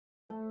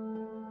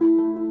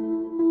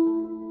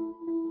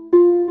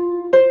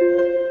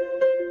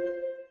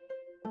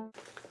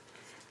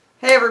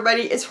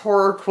everybody, it's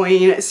Horror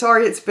Queen.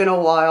 Sorry it's been a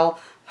while.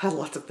 Had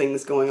lots of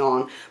things going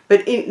on.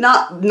 But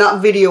not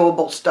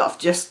videoable stuff,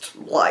 just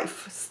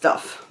life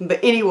stuff. But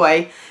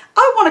anyway,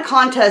 I won a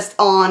contest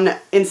on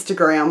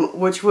Instagram,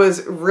 which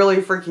was really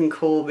freaking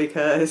cool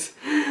because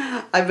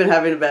I've been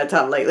having a bad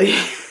time lately.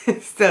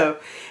 So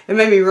it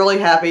made me really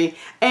happy.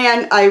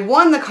 And I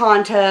won the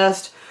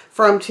contest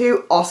from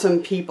two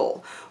awesome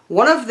people.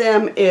 One of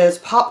them is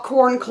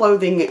Popcorn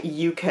Clothing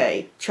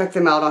UK. Check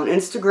them out on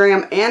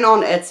Instagram and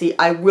on Etsy.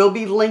 I will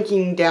be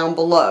linking down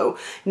below.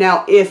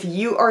 Now, if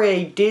you are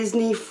a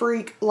Disney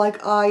freak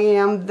like I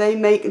am, they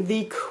make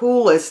the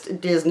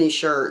coolest Disney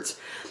shirts.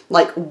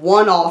 Like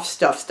one-off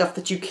stuff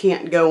that you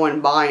can't go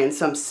and buy in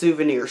some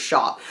souvenir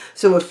shop.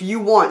 So if you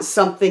want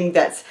something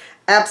that's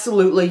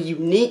absolutely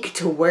unique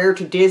to wear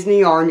to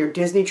Disney or on your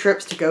Disney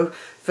trips to go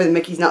for the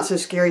Mickey's Not So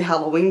Scary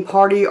Halloween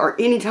party or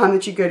any time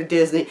that you go to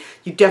Disney,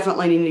 you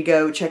definitely need to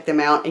go check them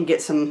out and get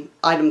some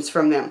items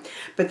from them.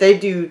 But they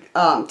do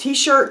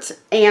t-shirts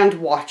and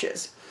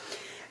watches.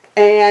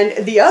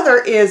 And the other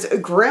is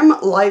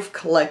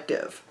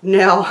GrimmLiveCollective.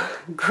 Now,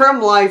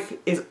 Grimm Life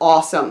is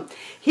awesome.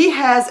 He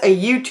has a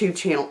YouTube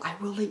channel. I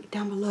will link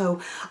down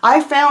below.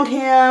 I found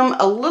him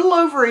a little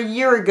over a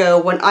year ago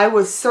when I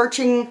was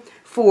searching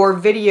for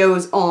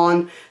videos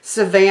on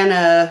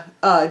Savannah,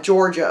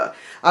 Georgia.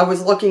 I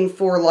was looking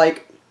for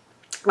like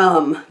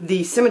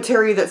the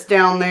cemetery that's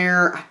down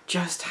there. I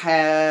just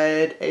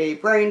had a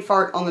brain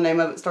fart on the name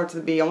of it. It starts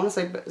with a B. I want to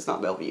say it's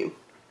not Bellevue.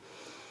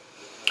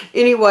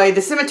 Anyway,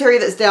 the cemetery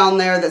that's down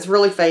there that's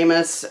really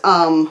famous.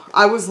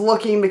 I was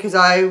looking because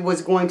I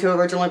was going to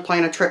originally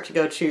plan a trip to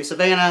go to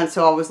Savannah, and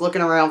so I was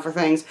looking around for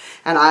things,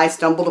 and I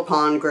stumbled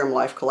upon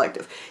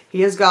GrimmLifeCollective.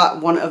 He has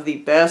got one of the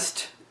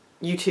best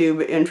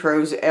YouTube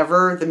intros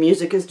ever. The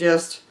music is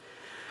just,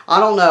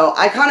 I don't know.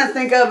 I kind of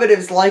think of it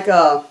as like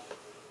a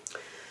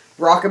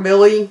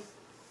rockabilly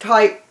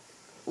type,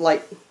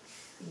 like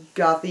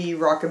gothy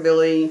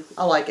rockabilly.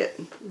 I like it.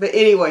 But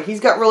anyway,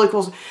 he's got really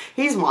cool,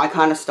 he's my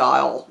kind of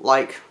style.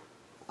 Like,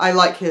 I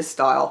like his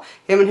style.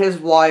 Him and his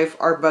wife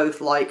are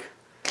both like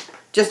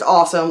just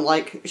awesome.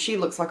 Like, she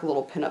looks like a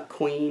little pinup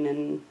queen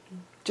and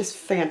just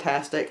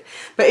fantastic.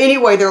 But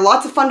anyway, they're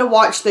lots of fun to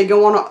watch. They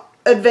go on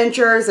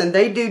adventures and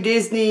they do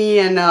Disney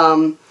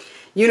and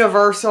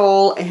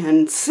Universal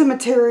and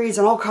cemeteries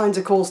and all kinds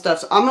of cool stuff.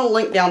 So I'm going to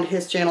link down to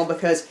his channel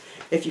because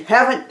if you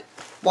haven't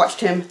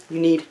watched him, you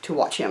need to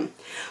watch him.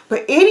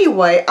 But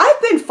anyway,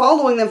 I've been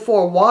following them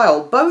for a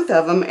while, both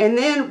of them, and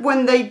then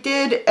when they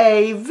did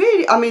a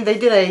they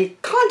did a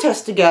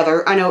contest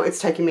together. I know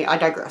it's taking me, I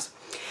digress.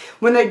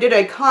 When they did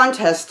a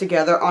contest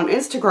together on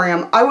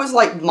Instagram, I was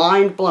like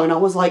mind blown. I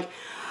was like,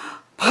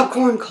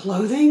 Popcorn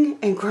Clothing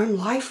and Grimm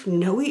Life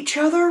know each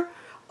other?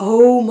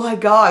 Oh my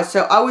gosh.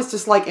 So I was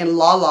just like in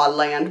la la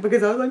land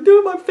because I was like, two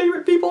of my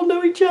favorite people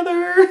know each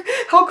other.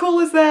 How cool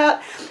is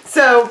that?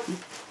 So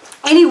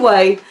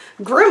anyway,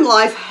 Grimm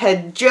Life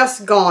had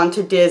just gone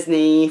to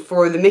Disney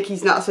for the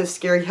Mickey's Not So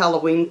Scary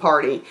Halloween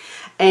party,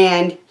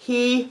 and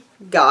he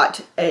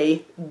got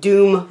a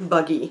Doom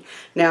buggy.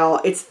 Now,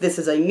 this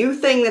is a new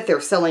thing that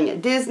they're selling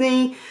at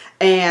Disney,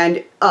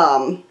 and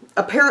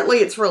apparently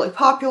it's really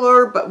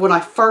popular, but when I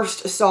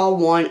first saw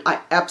one, I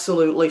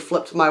absolutely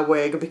flipped my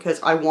wig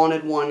because I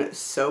wanted one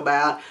so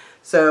bad.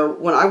 So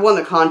when I won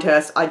the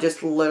contest, I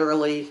just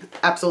literally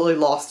absolutely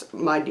lost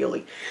my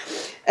dealie.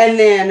 And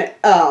then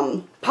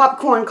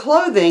Popcorn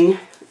Clothing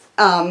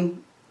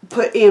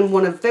put in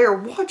one of their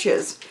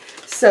watches.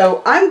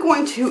 So I'm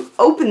going to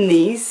open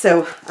these.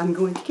 So I'm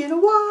going to get a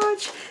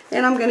watch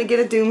and I'm going to get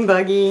a Doom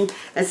buggy.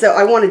 And so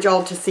I wanted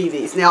y'all to see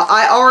these. Now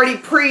I already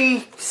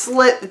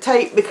pre-slit the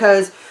tape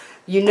because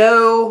you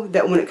know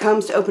that when it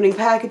comes to opening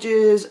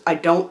packages, I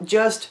don't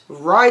just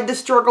ride the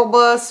struggle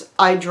bus,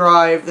 I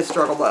drive the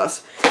struggle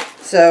bus.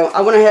 So I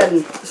went ahead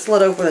and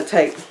slit open the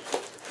tape.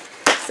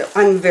 So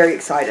I'm very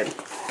excited.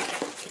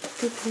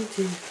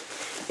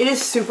 It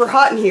is super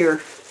hot in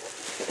here.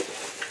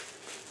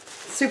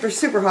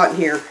 Super hot in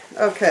here.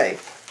 Okay.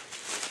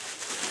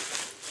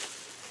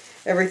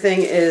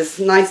 Everything is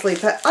nicely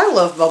packed. I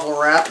love bubble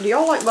wrap. Do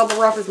y'all like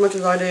bubble wrap as much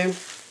as I do?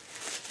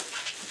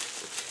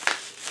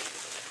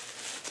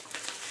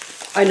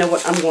 I know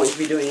what I'm going to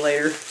be doing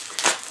later.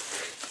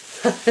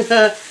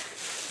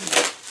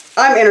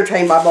 I'm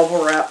entertained by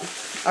bubble wrap.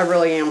 I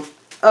really am.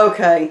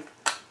 Okay.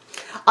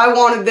 I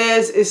wanted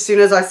this as soon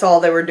as I saw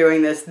they were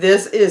doing this.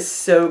 This is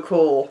so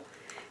cool.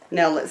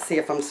 Now let's see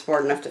if I'm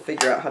smart enough to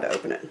figure out how to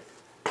open it.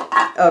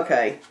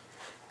 Okay.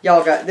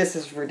 Y'all got, this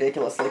is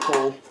ridiculously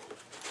cool.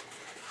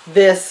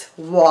 This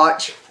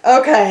watch.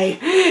 Okay.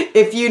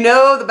 If you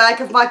know the back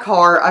of my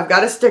car, I've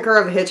got a sticker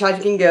of a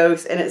hitchhiking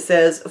ghost and it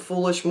says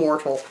Foolish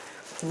Mortal.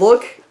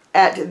 Look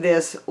at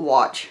this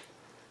watch.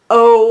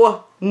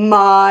 Oh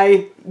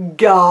my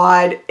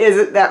God.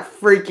 Isn't that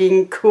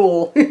freaking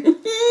cool?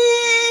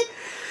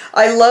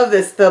 I love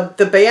this.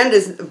 The band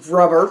is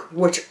rubber,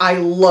 which I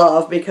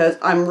love because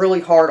I'm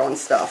really hard on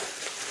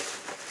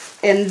stuff.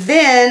 And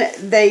then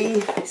they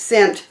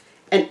sent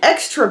an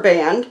extra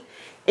band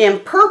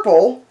in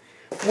purple,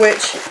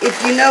 which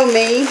if you know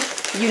me,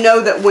 you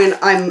know that when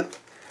I'm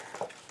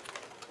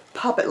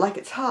pop it like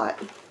it's hot.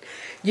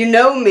 You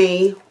know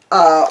me,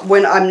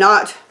 when I'm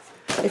not,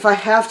 if I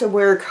have to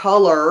wear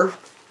color,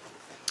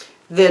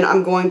 then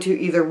I'm going to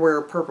either wear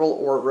purple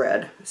or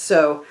red.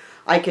 So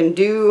I can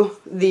do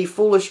the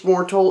Foolish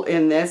Mortal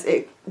in this.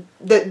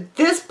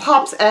 This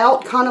pops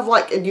out kind of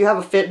like, do you have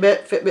a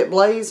Fitbit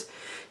Blaze?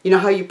 You know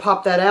how you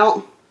pop that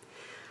out?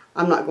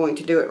 I'm not going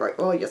to do it right.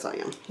 Well, yes I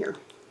am. Here.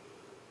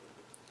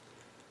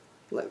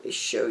 Let me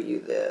show you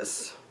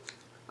this.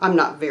 I'm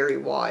not very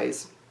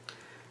wise.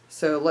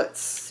 So let's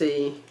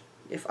see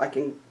if I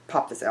can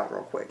pop this out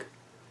real quick.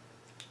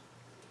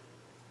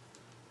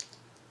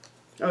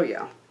 Oh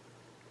yeah.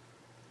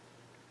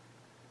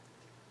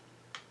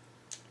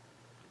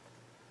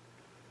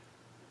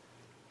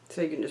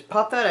 So you can just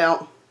pop that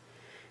out,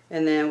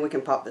 and then we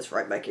can pop this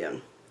right back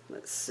in.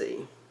 Let's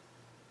see.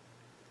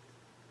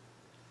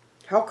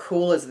 How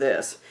cool is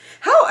this?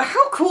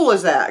 How cool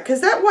is that?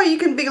 Because that way you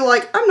can be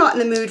like, I'm not in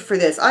the mood for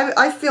this.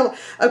 I feel,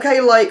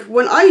 okay, like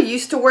when I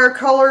used to wear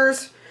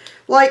colors,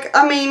 like,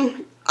 I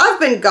mean, I've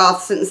been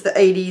goth since the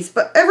 80s,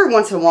 but every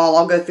once in a while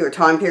I'll go through a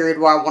time period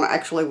where I want to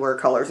actually wear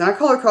colors. And I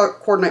color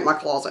coordinate my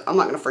closet. I'm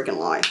not going to freaking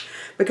lie.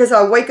 Because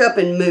I wake up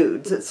in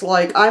moods. It's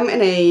like, I'm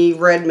in a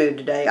red mood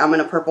today. I'm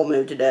in a purple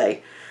mood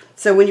today.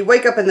 So when you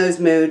wake up in those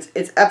moods,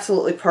 it's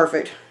absolutely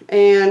perfect.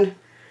 And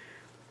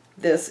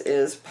this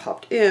is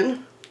popped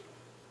in.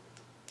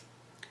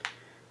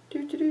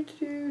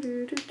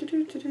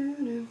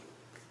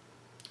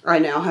 I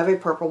now have a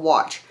purple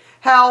watch.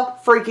 How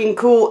freaking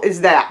cool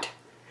is that?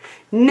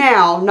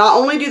 Now, not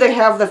only do they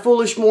have the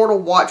Foolish Mortal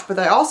watch, but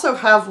they also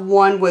have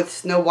one with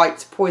Snow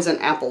White's Poison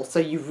Apple. So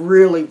you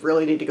really,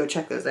 really need to go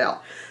check those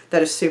out.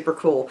 That is super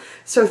cool.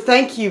 So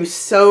thank you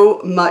so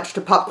much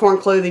to Popcorn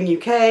Clothing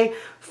UK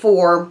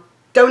for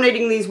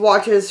donating these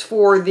watches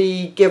for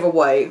the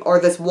giveaway, or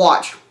this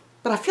watch.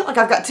 But I feel like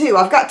I've got two.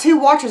 I've got two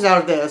watches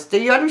out of this.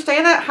 Do you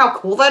understand that? How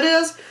cool that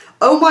is?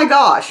 Oh my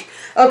gosh.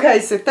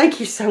 Okay, so thank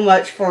you so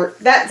much for,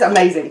 that's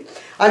amazing.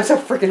 I'm so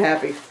freaking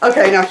happy.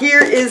 Okay, now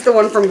here is the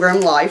one from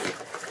Grimm Life.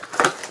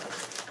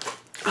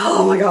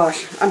 Oh my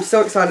gosh, I'm so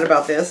excited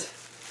about this.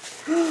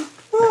 He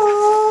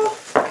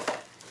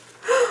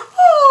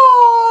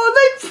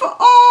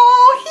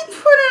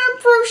put in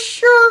a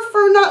brochure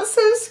for Not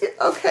So Scary.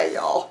 Okay,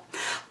 y'all.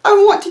 I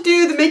want to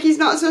do the Mickey's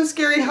Not So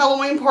Scary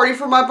Halloween party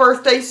for my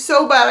birthday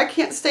so bad. I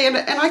can't stand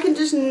it, and I can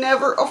just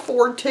never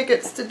afford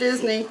tickets to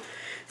Disney.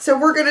 So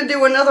we're going to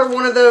do another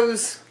one of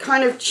those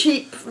kind of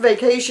cheap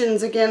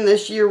vacations again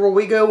this year where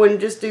we go and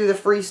just do the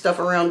free stuff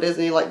around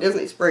Disney, like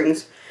Disney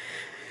Springs.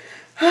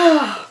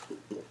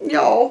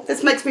 Y'all,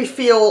 this makes me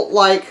feel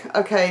like,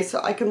 okay,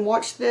 so I can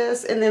watch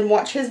this and then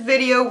watch his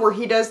video where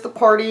he does the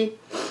party.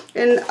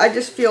 And I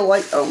just feel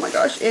like, oh my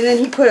gosh. And then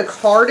he put a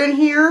card in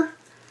here.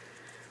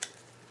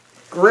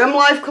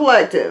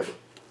 GrimmLifeCollective.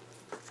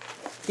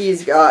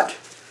 He's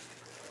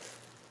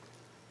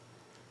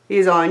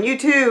on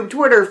YouTube,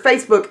 Twitter,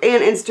 Facebook,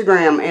 and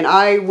Instagram. And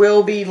I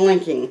will be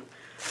linking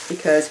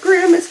because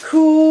Grimm is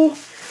cool.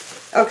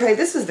 Okay,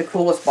 this is the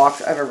coolest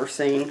box I've ever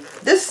seen.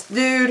 This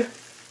dude,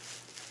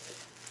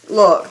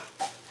 look.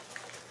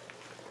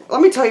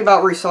 Let me tell you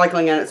about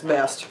recycling at its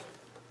best.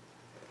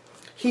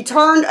 He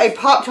turned a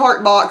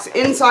Pop-Tart box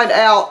inside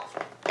out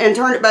and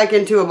turned it back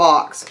into a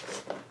box.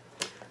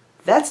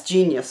 That's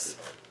genius.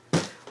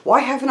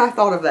 Why haven't I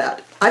thought of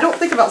that? I don't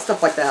think about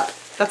stuff like that.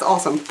 That's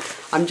awesome.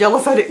 I'm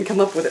jealous I didn't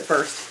come up with it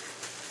first.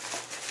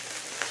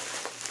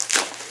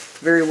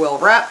 Very well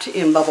wrapped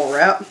in bubble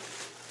wrap.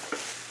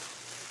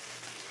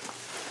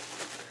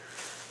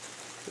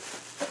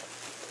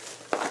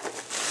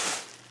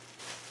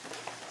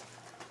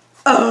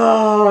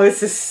 Oh,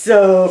 this is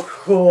so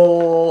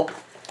cool.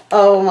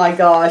 Oh my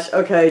gosh.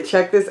 Okay,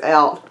 check this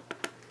out.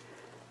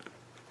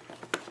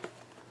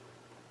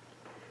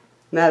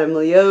 Madame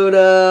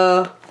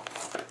Leota.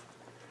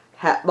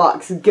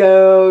 Hatbox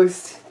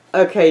Ghost.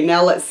 Okay,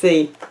 now let's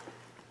see.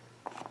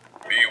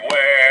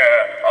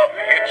 Beware of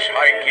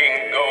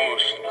hitchhiking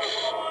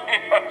ghosts.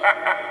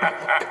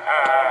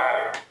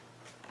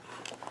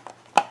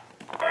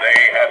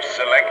 They have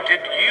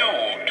selected you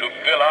to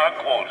fill our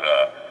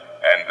quota,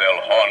 and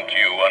they'll haunt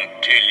you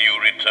until you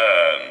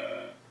return.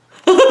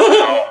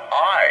 Now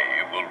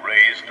I will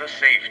raise the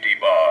safety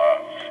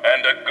bar,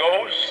 and a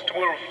ghost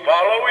will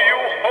follow you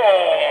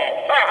home.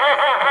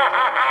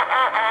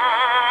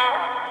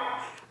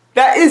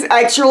 That is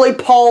actually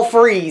Paul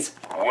Frees.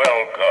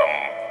 Welcome,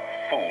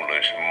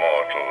 foolish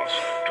mortals,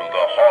 to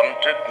the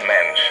haunted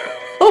mansion.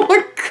 Oh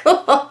my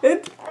god.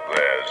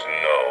 There's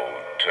no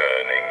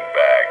turning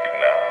back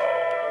now.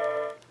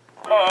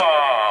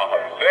 Ah,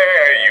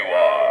 there you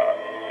are.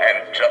 And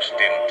just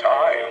in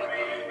time.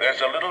 There's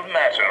a little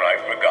matter I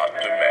forgot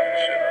to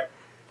mention.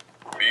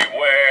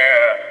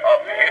 Beware of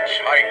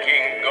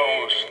hitchhiking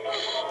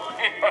ghosts.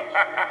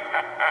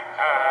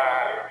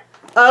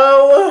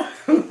 Oh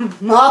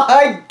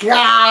my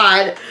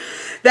god.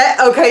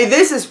 Okay,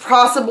 this is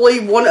possibly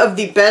one of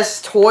the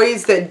best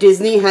toys that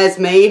Disney has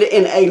made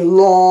in a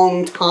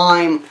long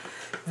time.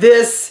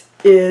 This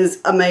is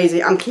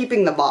amazing. I'm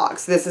keeping the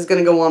box. This is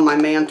going to go on my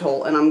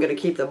mantle, and I'm going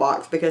to keep the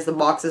box because the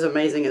box is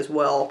amazing as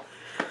well.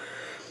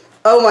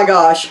 Oh my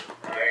gosh.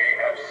 They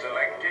have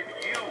selected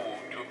you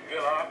to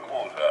fill our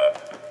quota,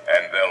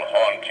 and they'll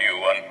haunt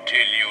you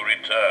until you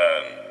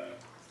return.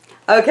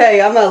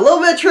 Okay, I'm a little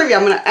bit of trivia.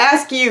 I'm going to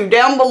ask you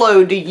down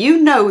below, do you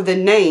know the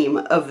name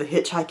of the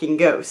hitchhiking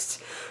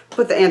ghosts?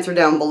 Put the answer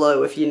down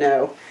below if you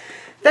know.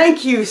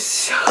 Thank you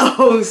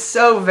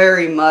so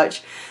very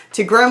much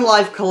to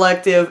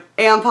GrimmLifeCollective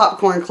and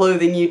Popcorn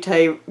Clothing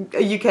UK.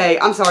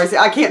 I'm sorry,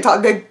 I can't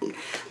talk good.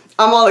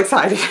 I'm all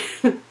excited.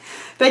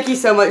 Thank you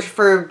so much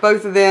for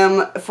both of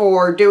them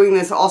for doing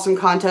this awesome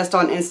contest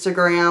on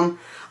Instagram.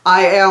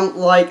 I am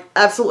like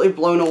absolutely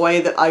blown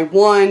away that I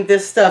won.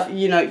 This stuff,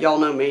 you know, y'all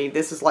know me.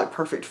 This is like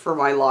perfect for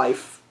my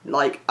life.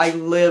 Like, I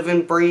live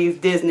and breathe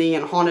Disney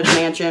and Haunted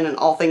Mansion and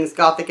all things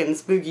gothic and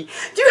spooky.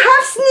 Do you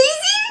have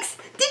sneezings?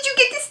 Did you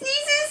get the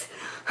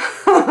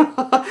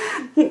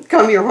sneezes?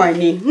 Come here,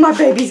 honey. My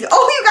baby's...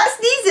 Oh, you got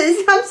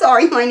sneezes. I'm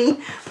sorry, honey.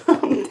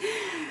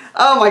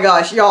 Oh my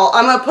gosh, y'all.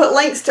 I'm going to put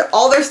links to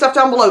all their stuff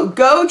down below.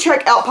 Go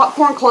check out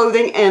Popcorn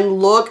Clothing and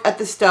look at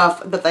the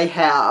stuff that they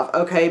have,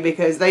 okay?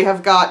 Because they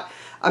have got...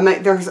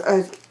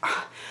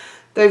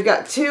 they've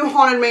got 2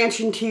 Haunted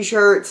Mansion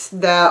t-shirts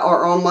that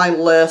are on my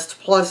list,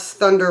 plus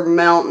Thunder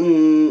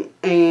Mountain,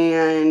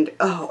 and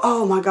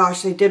oh my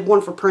gosh, they did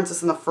one for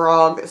Princess and the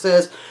Frog that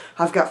says,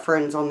 I've got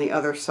friends on the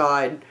other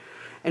side,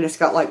 and it's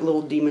got like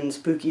little demon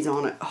spookies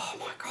on it. Oh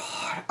my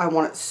god, I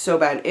want it so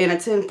bad, and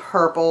it's in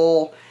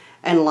purple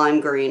and lime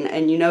green,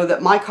 and you know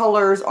that my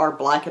colors are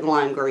black and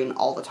lime green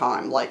all the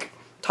time, like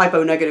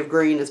typo negative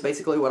green is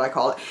basically what I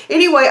call it.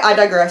 Anyway, I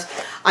digress.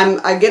 I'm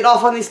getting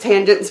off on these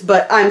tangents,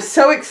 but I'm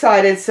so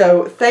excited.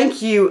 So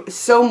thank you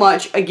so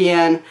much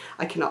again.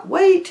 I cannot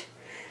wait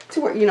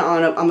to work. You know,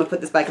 I'm gonna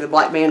put this back in the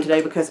black band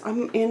today because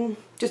I'm in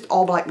just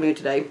all black mood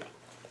today,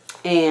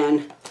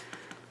 and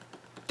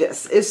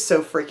this is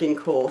so freaking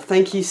cool.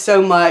 Thank you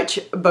so much,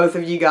 both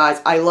of you guys.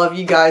 I love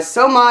you guys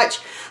so much.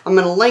 I'm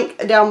gonna link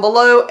down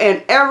below,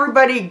 and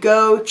everybody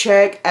go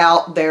check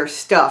out their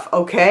stuff.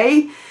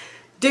 Okay.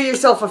 Do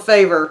yourself a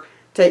favor.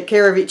 Take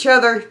care of each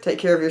other. Take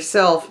care of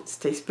yourself.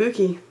 Stay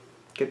spooky.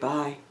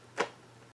 Goodbye.